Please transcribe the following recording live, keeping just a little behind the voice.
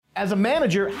As a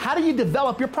manager, how do you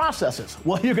develop your processes?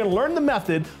 Well, you're going to learn the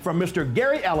method from Mr.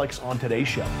 Gary Alex on today's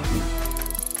show.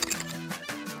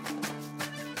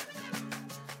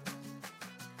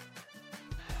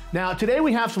 Now, today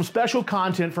we have some special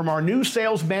content from our new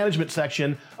sales management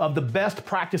section of the Best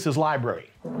Practices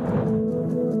Library.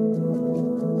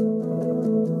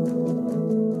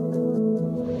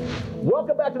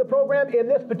 Welcome back to the program. In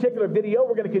this particular video,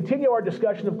 we're going to continue our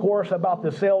discussion, of course, about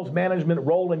the sales management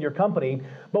role in your company,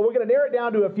 but we're going to narrow it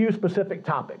down to a few specific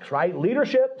topics, right?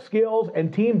 Leadership, skills,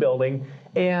 and team building,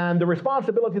 and the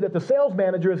responsibility that the sales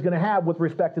manager is going to have with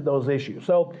respect to those issues.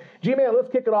 So, G-Man, let's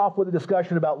kick it off with a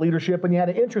discussion about leadership, and you had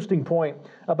an interesting point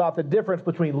about the difference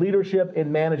between leadership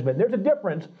and management. There's a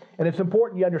difference, and it's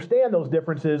important you understand those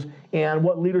differences and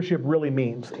what leadership really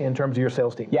means in terms of your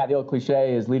sales team. Yeah, the old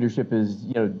cliche is leadership is,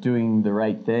 doing the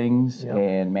right things,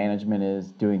 and management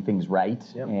is doing things right.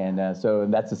 And so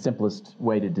that's the simplest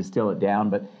way to distill it down.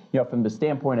 But, from the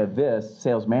standpoint of this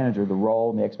sales manager, the role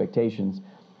and the expectations,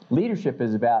 leadership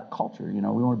is about culture. We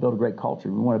want to build a great culture.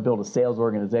 We want to build a sales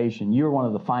organization. You're one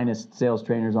of the finest sales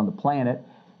trainers on the planet.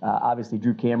 Obviously,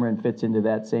 Drew Cameron fits into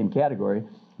that same category.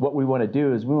 What we want to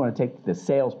do is we want to take the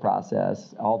sales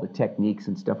process, all the techniques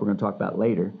and stuff we're going to talk about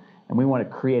later, and we want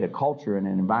to create a culture and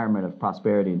an environment of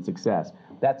prosperity and success.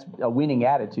 That's a winning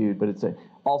attitude, but it's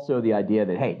also the idea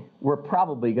that, hey, we're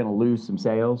probably going to lose some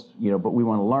sales, but we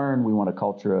want to learn, we want a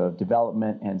culture of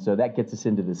development, and so that gets us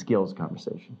into the skills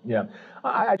conversation. Yeah,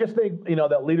 I just think,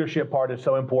 that leadership part is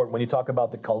so important when you talk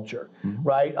about the culture,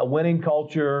 right? A winning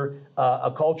culture,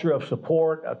 a culture of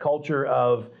support, a culture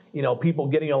of, people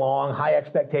getting along, high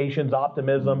expectations,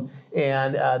 optimism,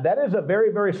 and that is a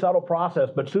very, very subtle process,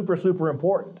 but super, super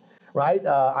important, right?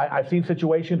 I've seen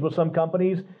situations with some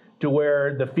companies to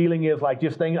where the feeling is like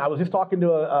I was just talking to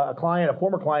a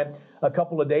former client, a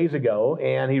couple of days ago,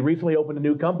 and he recently opened a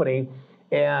new company,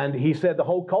 and he said the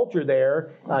whole culture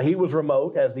there, he was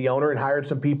remote as the owner and hired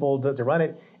some people to run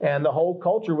it, and the whole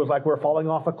culture was like we're falling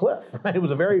off a cliff. Right? It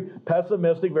was a very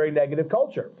pessimistic, very negative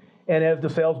culture. And as the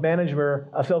sales manager,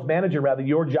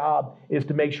 your job is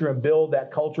to make sure and build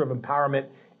that culture of empowerment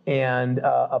and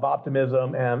of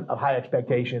optimism and of high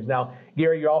expectations. Now,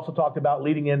 Gary, you also talked about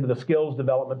leading into the skills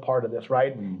development part of this,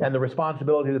 right? And the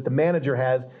responsibility that the manager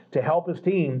has to help his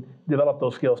team develop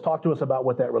those skills. Talk to us about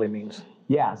what that really means.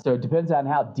 Yeah, so it depends on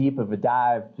how deep of a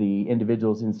dive the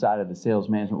individuals inside of the sales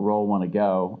management role want to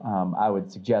go. I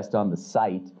would suggest on the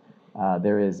site,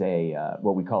 there is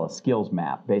what we call a skills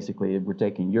map. Basically, we're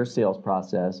taking your sales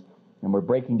process and we're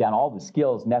breaking down all the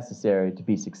skills necessary to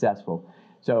be successful.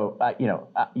 So,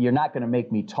 you're not going to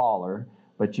make me taller,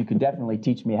 but you can definitely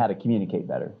teach me how to communicate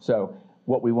better. So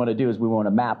what we want to do is we want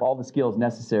to map all the skills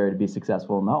necessary to be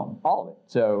successful in the home, all of it.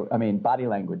 So, body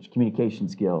language, communication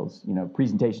skills,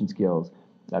 presentation skills,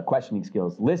 questioning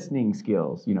skills, listening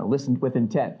skills, listen with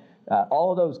intent.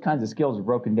 All of those kinds of skills are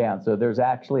broken down. So there's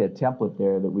actually a template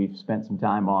there that we've spent some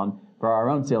time on for our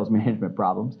own sales management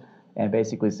problems and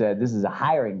basically said this is a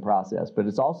hiring process, but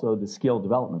it's also the skill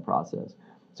development process.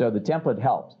 So the template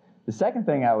helps. The second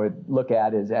thing I would look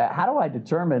at is how do I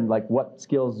determine what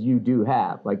skills you do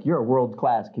have? You're a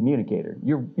world-class communicator.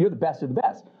 You're the best of the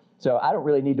best. So I don't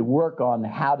really need to work on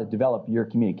how to develop your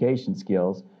communication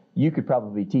skills. You could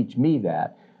probably teach me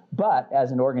that. But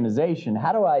as an organization,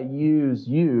 how do I use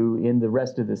you in the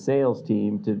rest of the sales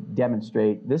team to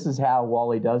demonstrate this is how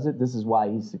Wally does it, this is why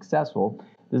he's successful,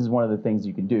 this is one of the things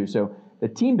you can do. So the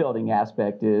team building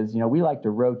aspect is, we like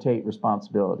to rotate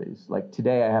responsibilities. Like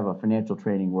today I have a financial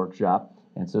training workshop,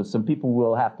 and so some people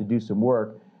will have to do some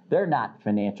work. They're not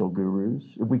financial gurus.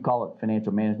 We call it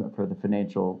financial management for the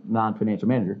non-financial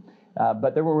manager.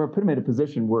 But then we're going to put them in a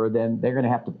position where then they're going to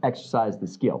have to exercise the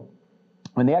skill.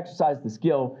 When they exercise the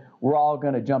skill, we're all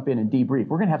going to jump in and debrief.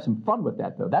 We're going to have some fun with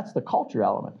that, though. That's the culture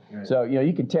element. Right. So,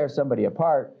 you can tear somebody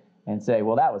apart and say,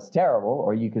 well, that was terrible.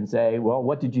 Or you can say, well,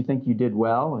 what did you think you did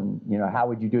well? And, how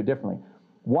would you do it differently?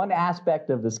 One aspect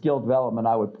of the skill development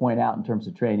I would point out in terms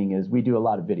of training is we do a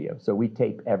lot of video. So we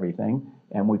tape everything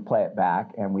and we play it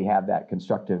back and we have that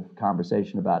constructive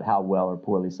conversation about how well or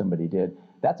poorly somebody did.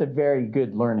 That's a very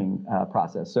good learning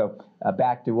process. So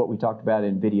back to what we talked about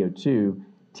in video 2,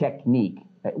 technique.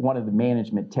 One of the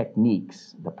management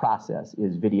techniques, the process,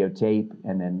 is videotape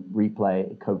and then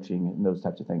replay, coaching, and those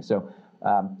types of things. So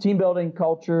team building,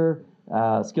 culture,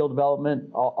 skill development,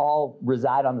 all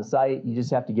reside on the site. You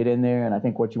just have to get in there, and I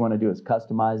think what you want to do is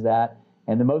customize that.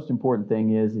 And the most important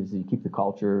thing is you keep the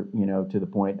culture, to the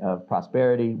point of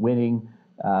prosperity, winning,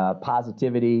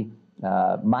 positivity,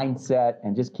 mindset,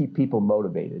 and just keep people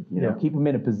motivated. Keep them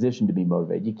in a position to be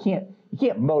motivated. You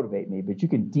can't motivate me, but you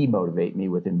can demotivate me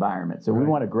with environment. So we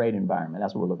want a great environment.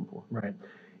 That's what we're looking for. Right.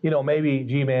 maybe,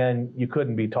 G-Man, you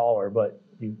couldn't be taller, but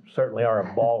you certainly are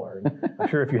a baller. And I'm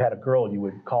sure if you had a girl, you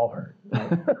would call her,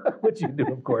 which you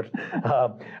do, of course.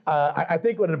 I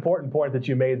think what an important point that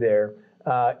you made there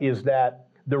is that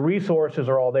the resources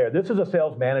are all there. This is a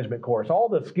sales management course. All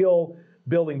the skill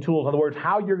building tools, in other words,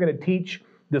 how you're going to teach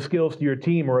the skills to your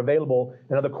team, are available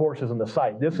in other courses on the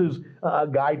site. This is a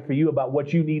guide for you about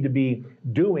what you need to be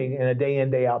doing in a day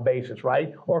in, day out basis,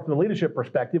 right? Or from the leadership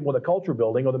perspective, with a culture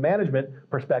building, or the management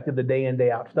perspective, the day in,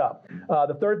 day out stuff.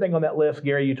 The third thing on that list,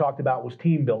 Gary, you talked about was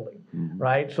team building,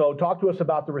 right? So talk to us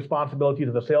about the responsibilities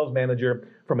of the sales manager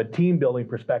from a team building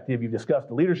perspective. You've discussed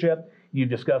the leadership, you've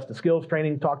discussed the skills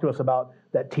training. Talk to us about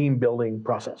that team building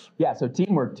process. Yeah, so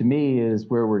teamwork to me is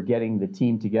where we're getting the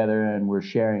team together and we're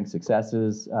sharing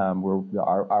successes,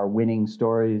 our winning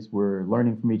stories, we're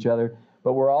learning from each other,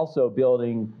 but we're also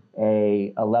building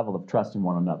a level of trust in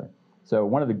one another. So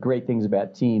one of the great things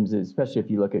about teams is, especially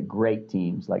if you look at great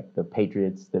teams like the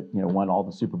Patriots that won all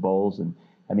the Super Bowls, and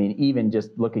I mean even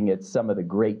just looking at some of the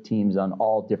great teams on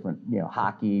all different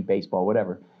hockey, baseball,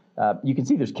 whatever, you can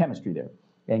see there's chemistry there.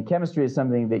 And chemistry is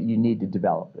something that you need to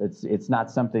develop. It's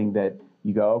not something that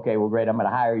you go, okay, well, great, I'm going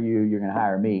to hire you, you're going to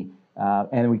hire me.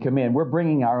 And we come in, we're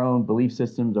bringing our own belief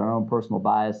systems, our own personal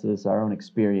biases, our own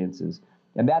experiences.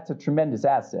 And that's a tremendous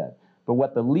asset. But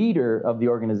what the leader of the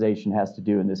organization has to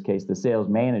do, in this case, the sales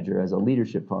manager as a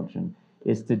leadership function,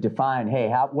 is to define, hey,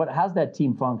 how's that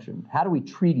team function? How do we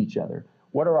treat each other?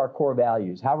 What are our core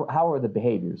values? How are the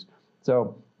behaviors?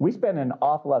 So we spend an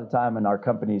awful lot of time in our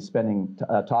companies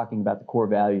talking about the core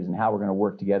values and how we're going to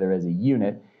work together as a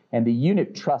unit, and the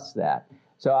unit trusts that.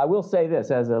 So I will say this,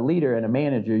 as a leader and a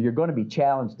manager, you're going to be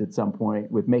challenged at some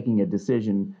point with making a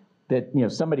decision that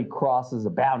somebody crosses a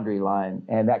boundary line,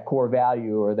 and that core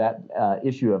value or that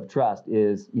issue of trust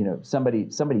is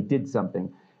somebody did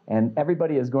something, and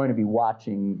everybody is going to be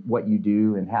watching what you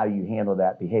do and how you handle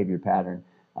that behavior pattern.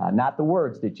 Not the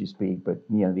words that you speak, but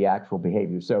the actual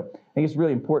behavior. So I think it's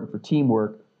really important for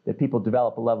teamwork that people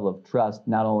develop a level of trust,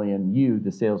 not only in you,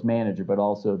 the sales manager, but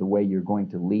also the way you're going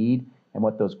to lead and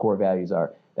what those core values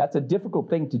are. That's a difficult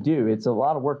thing to do. It's a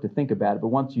lot of work to think about it, but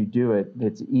once you do it,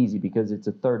 it's easy because it's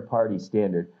a third-party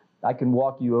standard. I can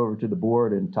walk you over to the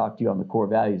board and talk to you on the core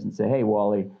values and say, hey,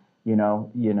 Wally, you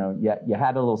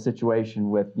had a little situation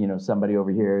with somebody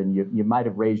over here, and you might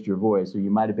have raised your voice or you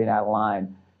might have been out of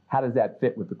line. How does that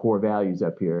fit with the core values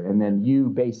up here? And then you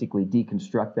basically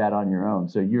deconstruct that on your own.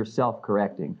 So you're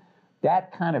self-correcting.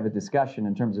 That kind of a discussion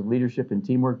in terms of leadership and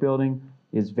teamwork building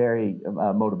is very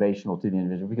motivational to the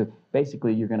individual, because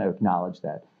basically you're going to acknowledge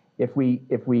that. If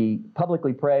we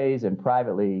publicly praise and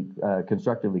privately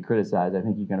constructively criticize, I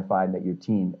think you're going to find that your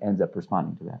team ends up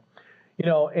responding to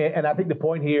that. And I think the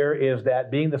point here is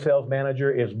that being the sales manager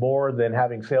is more than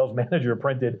having sales manager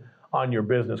printed on your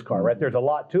business card, right? There's a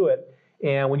lot to it.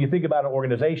 And when you think about an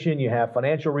organization, you have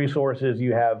financial resources,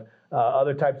 you have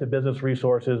other types of business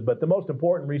resources, but the most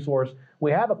important resource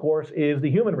we have, of course, is the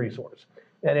human resource.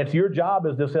 And it's your job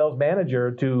as the sales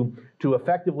manager to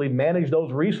effectively manage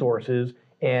those resources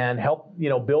and help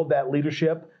build that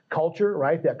leadership culture,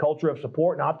 right? That culture of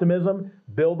support and optimism,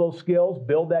 build those skills,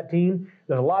 build that team.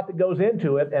 There's a lot that goes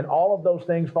into it, and all of those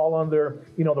things fall under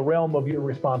the realm of your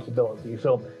responsibility.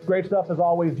 So great stuff as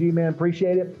always, G-Man.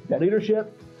 Appreciate it.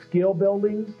 Leadership, skill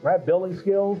building, right? Building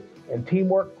skills, and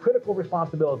teamwork, critical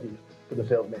responsibilities for the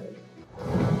sales manager.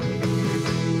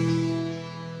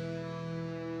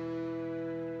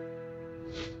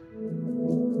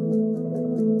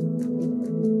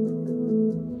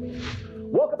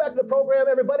 Welcome back to the program,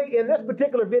 everybody. In this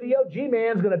particular video,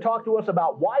 G-Man's going to talk to us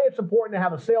about why it's important to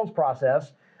have a sales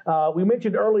process. We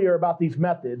mentioned earlier about these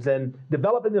methods, and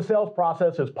developing the sales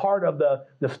process is part of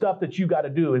the stuff that you got to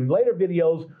do. In later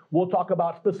videos, we'll talk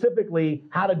about specifically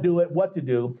how to do it, what to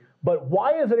do. But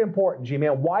why is it important,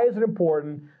 G-Man? Why is it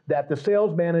important that the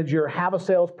sales manager have a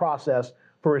sales process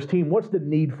for his team? What's the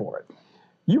need for it?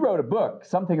 You wrote a book,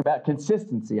 something about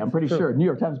consistency, I'm pretty sure, New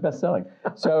York Times bestselling.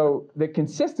 So the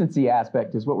consistency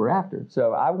aspect is what we're after.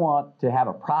 So I want to have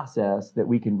a process that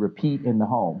we can repeat in the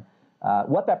home.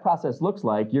 What that process looks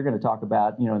like, you're going to talk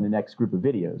about, in the next group of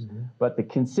videos. Mm-hmm. But the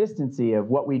consistency of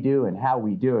what we do and how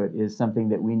we do it is something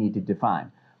that we need to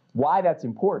define. Why that's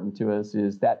important to us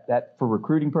is that for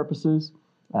recruiting purposes,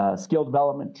 skill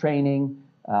development, training,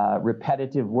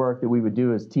 repetitive work that we would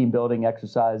do as team building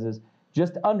exercises,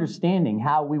 just understanding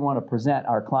how we want to present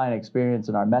our client experience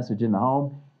and our message in the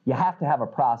home, you have to have a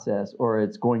process or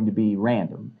it's going to be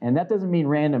random. And that doesn't mean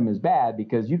random is bad,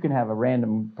 because you can have a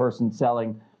random person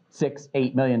selling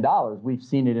 $6-8 million. We've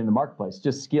seen it in the marketplace,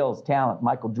 just skills, talent,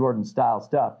 Michael Jordan style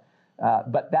stuff.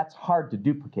 But that's hard to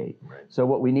duplicate. So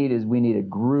what we need is a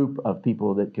group of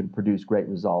people that can produce great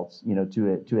results,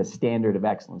 to a standard of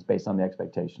excellence based on the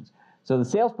expectations. So the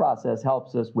sales process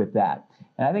helps us with that.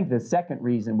 And I think the second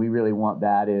reason we really want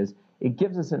that is it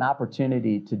gives us an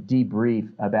opportunity to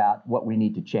debrief about what we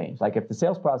need to change. Like if the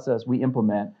sales process we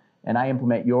implement, and I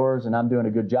implement yours and I'm doing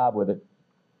a good job with it,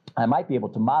 I might be able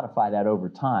to modify that over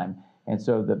time. And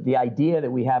so the idea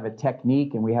that we have a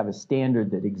technique and we have a standard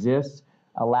that exists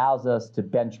allows us to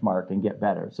benchmark and get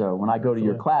better. So when I go to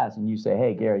your class and you say,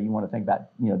 hey, Gary, you want to think about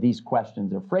these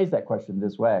questions or phrase that question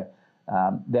this way,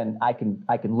 then I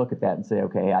can look at that and say,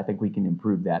 okay, I think we can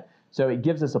improve that. So it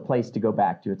gives us a place to go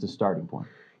back to. It's a starting point.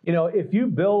 If you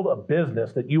build a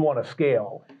business that you want to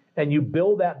scale and you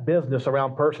build that business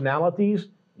around personalities,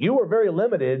 you are very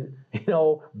limited,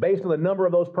 based on the number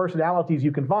of those personalities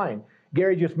you can find.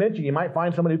 Gary just mentioned you might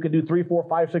find someone who can do $3, $4,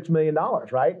 $5, $6 million,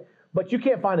 right? But you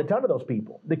can't find a ton of those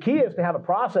people. The key is to have a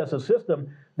process, a system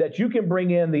that you can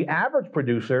bring in the average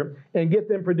producer and get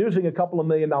them producing a couple of $1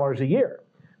 million a year.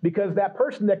 Because that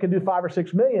person that can do 5 or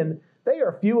 6 million, they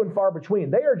are few and far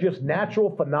between. They are just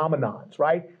natural phenomenons,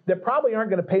 right? That probably aren't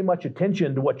going to pay much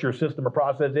attention to what your system or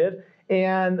process is,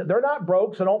 and they're not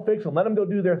broke, so don't fix them. Let them go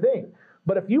do their thing.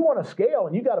 But if you want to scale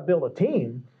and you got to build a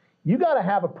team, you got to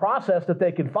have a process that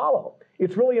they can follow.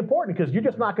 It's really important because you're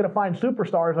just not going to find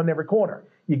superstars on every corner.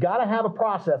 You got to have a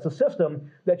process, a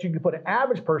system that you can put an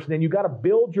average person in. You got to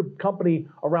build your company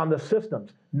around the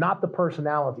systems, not the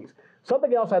personalities.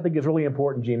 Something else I think is really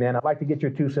important, G-Man. I'd like to get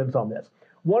your 2 cents on this.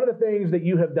 One of the things that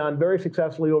you have done very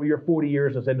successfully over your 40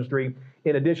 years in this industry,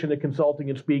 in addition to consulting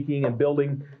and speaking and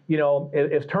building,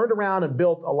 is turned around and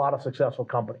built a lot of successful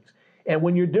companies. And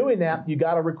when you're doing that, you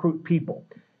got to recruit people.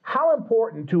 How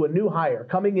important to a new hire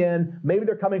coming in, maybe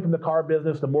they're coming from the car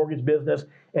business, the mortgage business,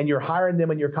 and you're hiring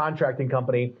them in your contracting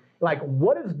company,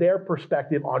 what is their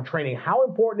perspective on training? How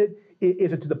important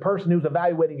is it to the person who's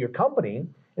evaluating your company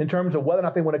in terms of whether or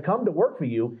not they want to come to work for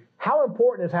you? How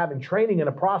important is having training and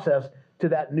a process to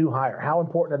that new hire? How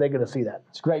important are they going to see that?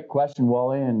 It's a great question,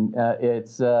 Wally, and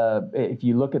if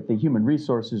you look at the human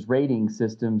resources rating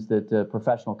systems that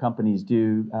professional companies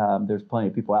do, there's plenty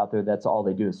of people out there that's all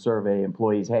they do is survey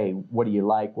employees. Hey, what do you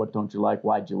like? What don't you like?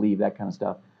 Why'd you leave? That kind of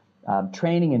stuff.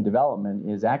 Training and development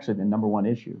is actually the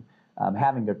 #1 issue.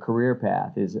 Having a career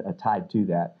path is tied to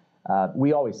that.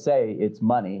 We always say it's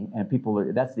money, and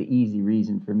that's the easy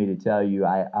reason for me to tell you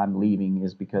I'm leaving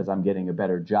is because I'm getting a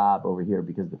better job over here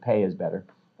because the pay is better.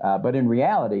 But in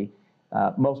reality,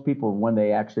 most people, when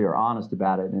they actually are honest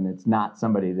about it, and it's not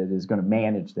somebody that is going to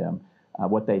manage them,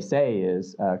 what they say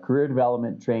is career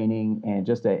development, training, and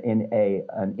just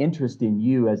an interest in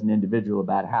you as an individual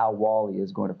about how Wally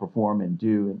is going to perform and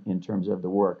do in terms of the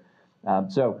work.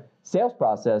 So sales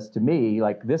process, to me,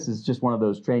 this is just one of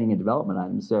those training and development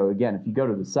items. So again, if you go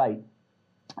to the site,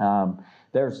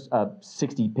 there's a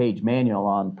 60-page manual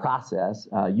on process.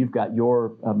 You've got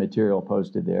your material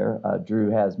posted there. Drew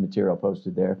has material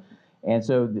posted there. And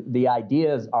so the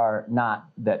ideas are not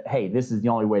that, hey, this is the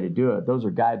only way to do it. Those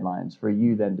are guidelines for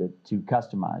you then to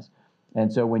customize.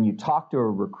 And so when you talk to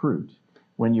a recruit,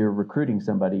 when you're recruiting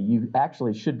somebody, you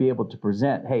actually should be able to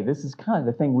present, hey, this is kind of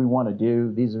the thing we want to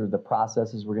do. These are the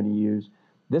processes we're going to use.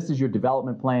 This is your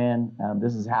development plan.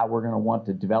 This is how we're going to want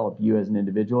to develop you as an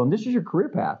individual. And this is your career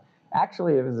path.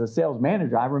 Actually, as a sales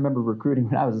manager, I remember recruiting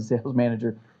when I was a sales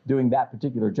manager doing that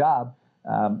particular job.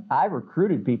 I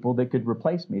recruited people that could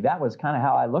replace me. That was kind of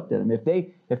how I looked at them. If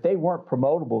they weren't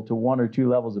promotable to 1 or 2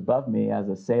 levels above me as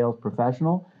a sales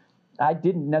professional, I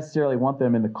didn't necessarily want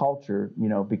them in the culture,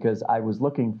 because I was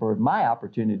looking for my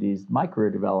opportunities, my career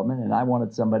development, and I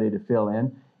wanted somebody to fill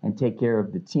in and take care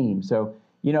of the team. So,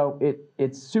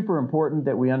 it's super important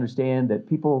that we understand that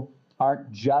people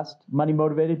aren't just money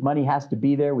motivated. Money has to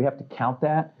be there. We have to count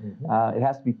that. Mm-hmm. It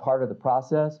has to be part of the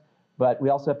process. But we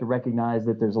also have to recognize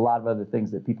that there's a lot of other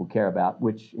things that people care about,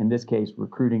 which in this case,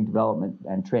 recruiting, development,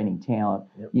 and training talent.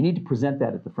 Yep. You need to present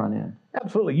that at the front end.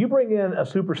 Absolutely. You bring in a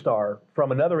superstar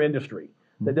from another industry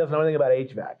that doesn't know anything about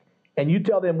HVAC, and you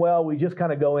tell them, well, we just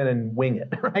kind of go in and wing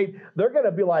it, right? They're going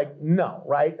to be like, no,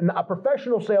 right? And a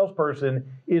professional salesperson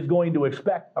is going to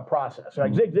expect a process.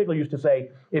 Like Zig Ziglar used to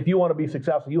say, if you want to be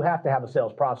successful, you have to have a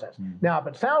sales process. Now, if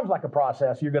it sounds like a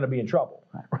process, you're going to be in trouble,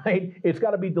 right? It's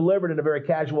got to be delivered in a very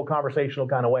casual, conversational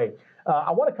kind of way.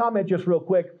 I want to comment just real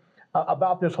quick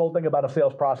about this whole thing about a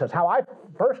sales process, how I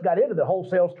first got into the whole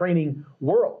sales training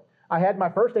world. I had my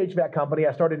first HVAC company.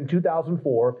 I started in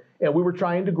 2004, and we were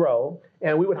trying to grow,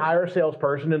 and we would hire a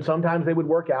salesperson, and sometimes they would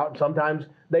work out, and sometimes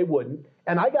they wouldn't.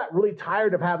 And I got really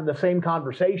tired of having the same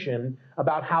conversation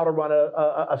about how to run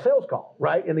a sales call,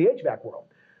 right, in the HVAC world.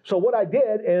 So what I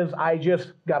did is I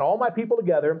just got all my people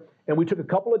together and we took a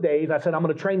couple of days. I said, I'm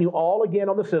going to train you all again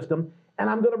on the system and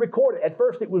I'm going to record it. At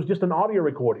first, it was just an audio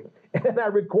recording. And I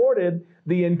recorded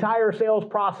the entire sales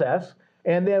process.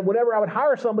 And then whenever I would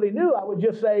hire somebody new, I would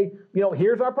just say,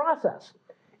 here's our process.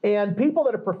 And people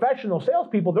that are professional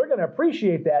salespeople, they're going to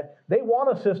appreciate that. They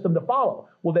want a system to follow.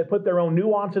 Will they put their own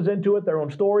nuances into it, their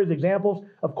own stories, examples?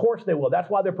 Of course they will. That's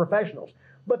why they're professionals.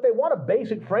 But they want a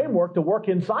basic framework to work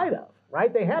inside of,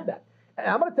 right? They have that. And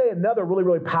I'm going to tell you another really,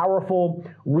 really powerful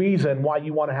reason why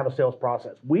you want to have a sales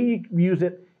process. We use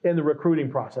it in the recruiting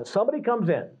process. Somebody comes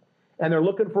in and they're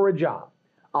looking for a job.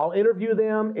 I'll interview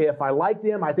them. If I like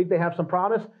them, I think they have some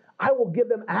promise, I will give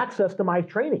them access to my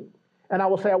training. And I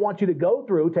will say, I want you to go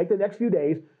through, take the next few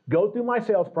days, go through my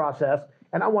sales process,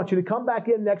 and I want you to come back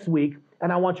in next week,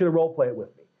 and I want you to role play it with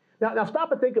me. Now stop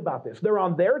and think about this. They're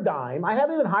on their dime. I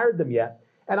haven't even hired them yet,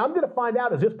 and I'm going to find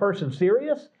out, is this person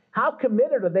serious? How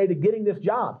committed are they to getting this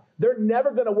job? They're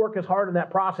never going to work as hard in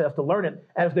that process to learn it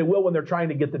as they will when they're trying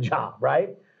to get the job,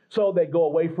 right? So they go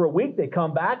away for a week, they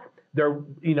come back. They're,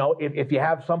 if you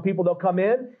have some people, they'll come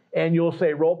in, and you'll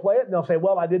say, role play it, and they'll say,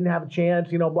 well, I didn't have a chance,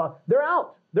 blah. They're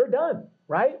out. They're done,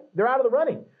 right? They're out of the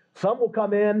running. Some will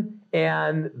come in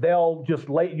and they'll just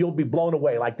you'll be blown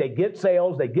away. Like they get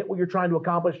sales, they get what you're trying to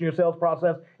accomplish in your sales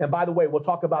process. And by the way, we'll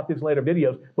talk about this in later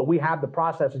videos, but we have the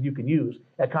processes you can use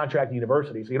at Contracting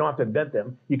University. So you don't have to invent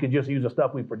them. You can just use the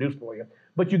stuff we've produced for you.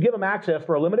 But you give them access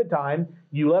for a limited time.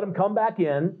 You let them come back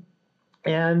in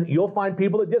and you'll find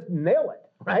people that just nail it,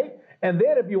 right? And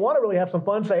then if you want to really have some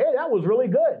fun, say, hey, that was really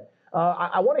good.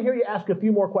 I want to hear you ask a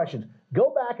few more questions.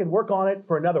 Go back and work on it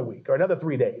for another week or another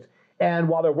 3 days. And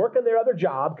while they're working their other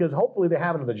job, because hopefully they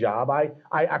have another job,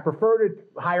 I prefer to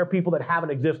hire people that have an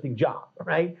existing job,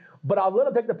 right? But I'll let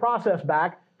them take the process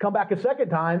back, come back a second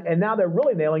time, and now they're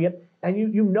really nailing it, and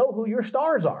you know who your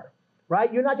stars are,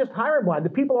 right? You're not just hiring blind. The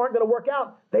people aren't going to work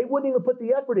out. They wouldn't even put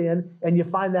the effort in, and you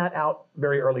find that out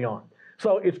very early on.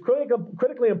 So it's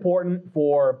critically important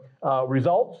for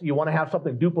results. You want to have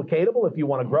something duplicatable if you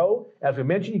want to grow. As we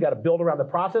mentioned, you got to build around the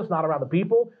process, not around the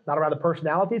people, not around the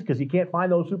personalities, because you can't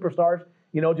find those superstars,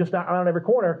 just around every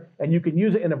corner. And you can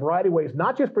use it in a variety of ways,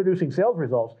 not just producing sales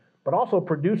results, but also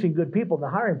producing good people in the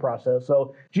hiring process.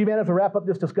 So, G-Man, as we wrap up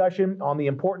this discussion on the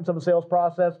importance of a sales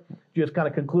process, just kind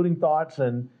of concluding thoughts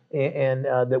and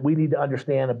that we need to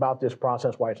understand about this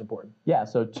process, why it's important. Yeah,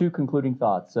 so 2 concluding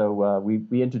thoughts. So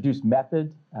we introduced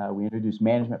method, we introduced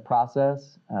management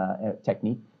process,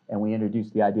 technique, and we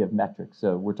introduced the idea of metrics.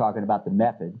 So we're talking about the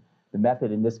method. The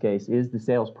method in this case is the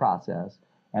sales process.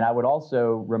 And I would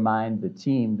also remind the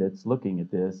team that's looking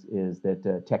at this is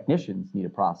that technicians need a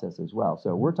process as well.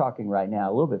 So we're talking right now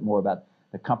a little bit more about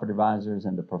the comfort advisors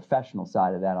and the professional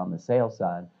side of that on the sales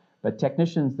side. But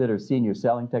technicians that are senior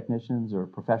selling technicians or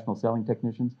professional selling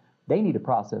technicians, they need a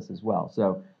process as well.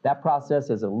 So that process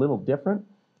is a little different,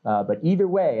 but either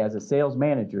way, as a sales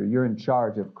manager, you're in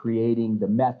charge of creating the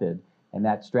method and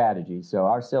that strategy. So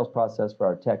our sales process for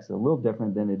our techs is a little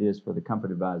different than it is for the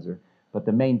comfort advisor, but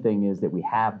the main thing is that we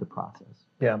have the process.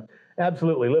 Yeah,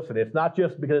 absolutely. Listen, it's not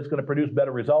just because it's going to produce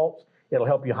better results. It'll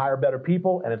help you hire better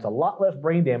people, and it's a lot less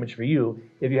brain damage for you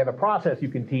if you have a process you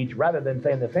can teach rather than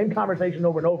saying the same conversation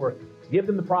over and over. Give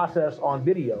them the process on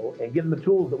video and give them the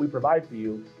tools that we provide for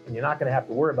you, and you're not going to have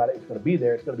to worry about it. It's going to be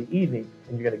there. It's going to be easy,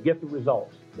 and you're going to get the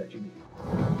results that you need.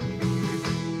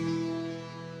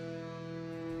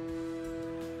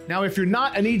 Now, if you're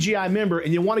not an EGI member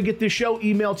and you want to get this show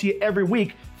emailed to you every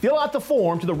week, fill out the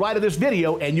form to the right of this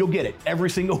video and you'll get it every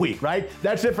single week, right?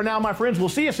 That's it for now, my friends. We'll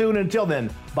see you soon. Until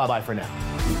then, bye-bye for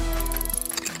now.